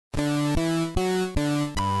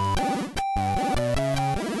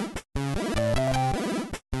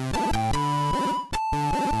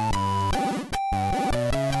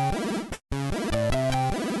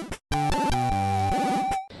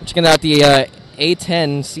checking out the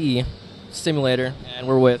A10C simulator, and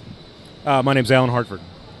we're with. My name's Alan Hartford.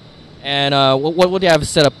 And what do you have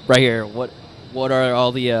set up right here? What are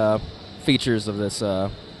all the features of this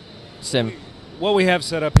sim? What we have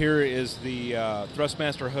set up here is the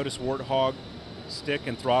Thrustmaster HOTUS Warthog stick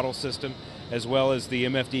and throttle system, as well as the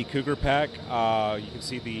MFD Cougar pack. You can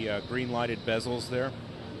see the green lighted bezels there.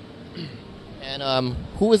 And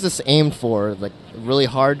who is this aimed for? Like really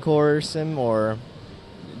hardcore sim or?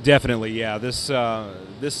 Definitely, yeah. This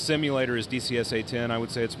simulator is DCS A10. I would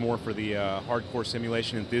say it's more for the hardcore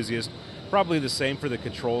simulation enthusiast. Probably the same for the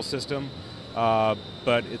control system, but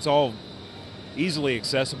it's all easily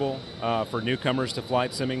accessible for newcomers to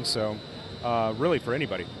flight simming. So, really for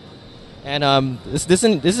anybody. And this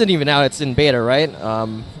isn't even out; it's in beta, right?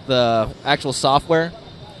 The actual software.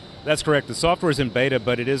 That's correct. The software is in beta,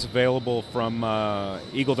 but it is available from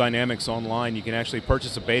Eagle Dynamics online. You can actually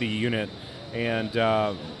purchase a beta unit, and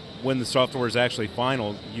when the software is actually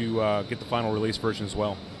final, you get the final release version as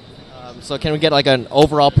well. So can we get like an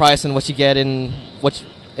overall price and what you get in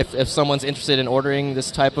if someone's interested in ordering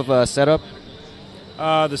this type of setup?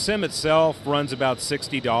 The sim itself runs about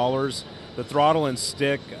 $60. The throttle and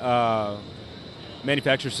stick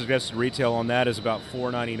manufacturer suggested retail on that is about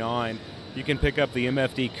 $4.99. You can pick up the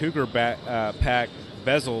MFD Cougar pack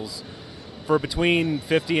bezels for between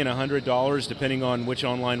 $50 and $100, depending on which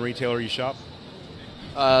online retailer you shop.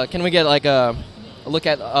 Can we get like a look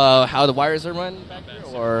at how the wires are run back there,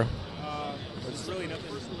 or? There's really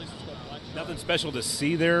nothing special to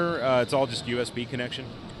see there. It's all just USB connection.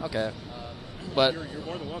 Okay, but you're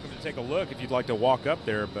more than welcome to take a look if you'd like to walk up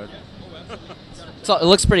there. But so it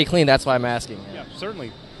looks pretty clean. That's why I'm asking. Yeah,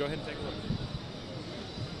 certainly. Go ahead and take a look.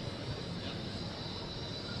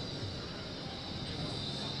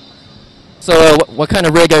 So what kind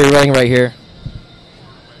of rig are you running right here?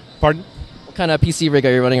 Pardon? What kind of PC rig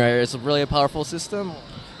are you running right here? Is it really a powerful system?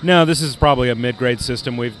 No, this is probably a mid-grade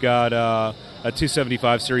system. We've got a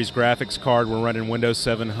 275 series graphics card. We're running Windows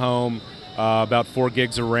 7 Home, about 4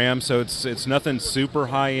 gigs of RAM, so it's nothing super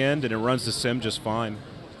high-end, and it runs the sim just fine.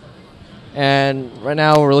 And right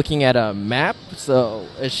now we're looking at a map. So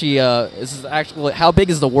is this actually, how big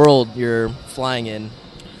is the world you're flying in?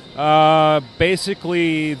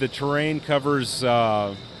 Basically, the terrain covers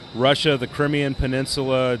Russia, the Crimean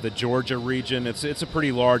Peninsula, the Georgia region. It's a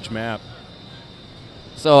pretty large map.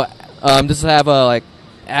 So, does it have like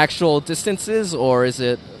actual distances, or is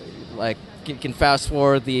it like you can fast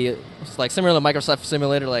forward it's like similar to Microsoft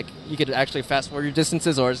Simulator? Like you could actually fast forward your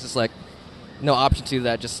distances, or is this like no option to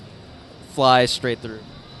that? Just fly straight through.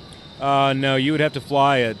 No, you would have to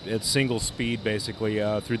fly at single speed, basically,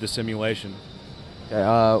 through the simulation.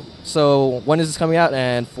 Okay, so when is this coming out,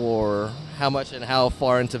 and for how much, and how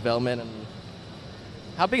far into development, and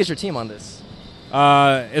how big is your team on this?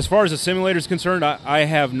 As far as the simulator is concerned, I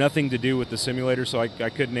have nothing to do with the simulator, so I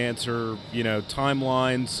couldn't answer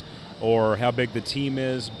timelines or how big the team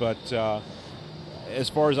is. But as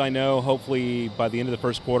far as I know, hopefully by the end of the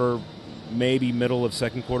first quarter, maybe middle of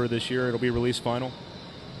second quarter this year, it'll be released final.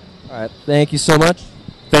 All right, thank you so much.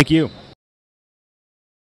 Thank you.